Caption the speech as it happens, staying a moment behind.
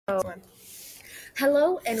One.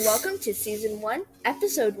 Hello and welcome to Season 1,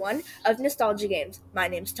 Episode 1 of Nostalgia Games. My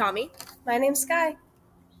name's Tommy, My name's Sky.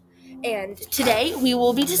 and today we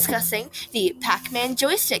will be discussing the Pac-Man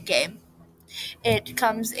joystick game. It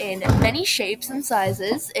comes in many shapes and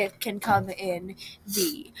sizes. It can come in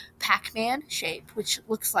the Pac-Man shape, which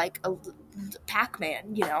looks like a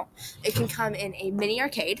Pac-Man, It can come in a mini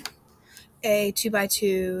arcade, A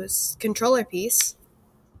 2x2 controller piece,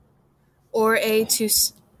 or a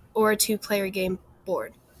two-player game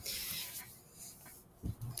board.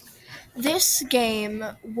 This game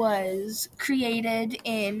was created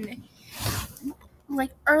in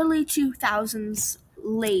early 2000s,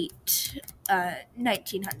 late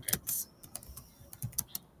 1900s.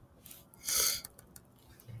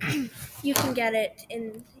 You can get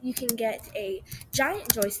a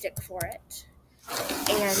giant joystick for it,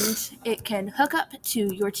 and it can hook up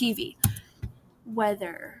to your TV,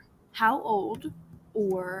 whether how old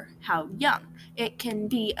or how young. It can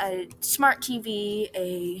be a smart TV,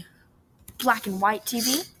 a black and white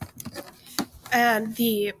TV. And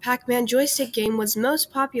the Pac-Man joystick game was most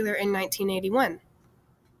popular in 1981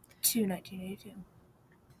 to 1982.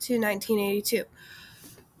 to 1982,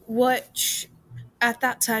 which at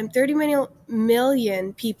that time 30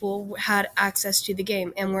 million people had access to the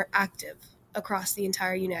game and were active across the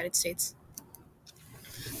entire United States.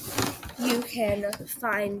 You can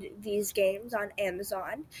find these games on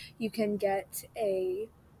Amazon. You can get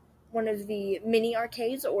one of the mini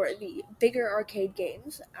arcades or the bigger arcade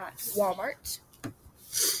games at Walmart.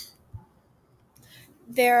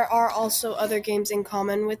 There are also other games in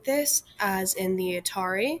common with this, as in the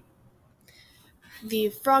Atari,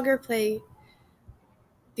 the Frogger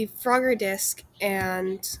Disc,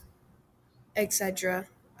 and etc.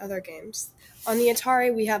 other games. On the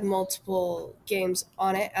Atari, we have multiple games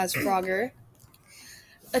on it as Frogger.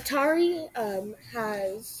 Atari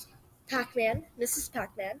has Pac-Man, Mrs.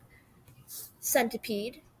 Pac-Man,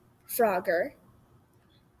 Centipede, Frogger,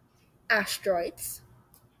 Asteroids,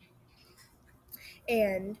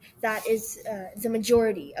 and that is the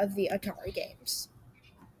majority of the Atari games.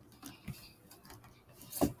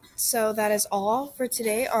 So that is all for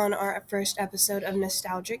today on our first episode of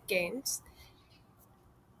Nostalgic Games.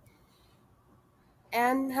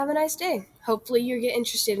 And have a nice day. Hopefully you get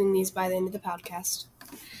interested in these by the end of the podcast.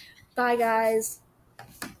 Bye, guys.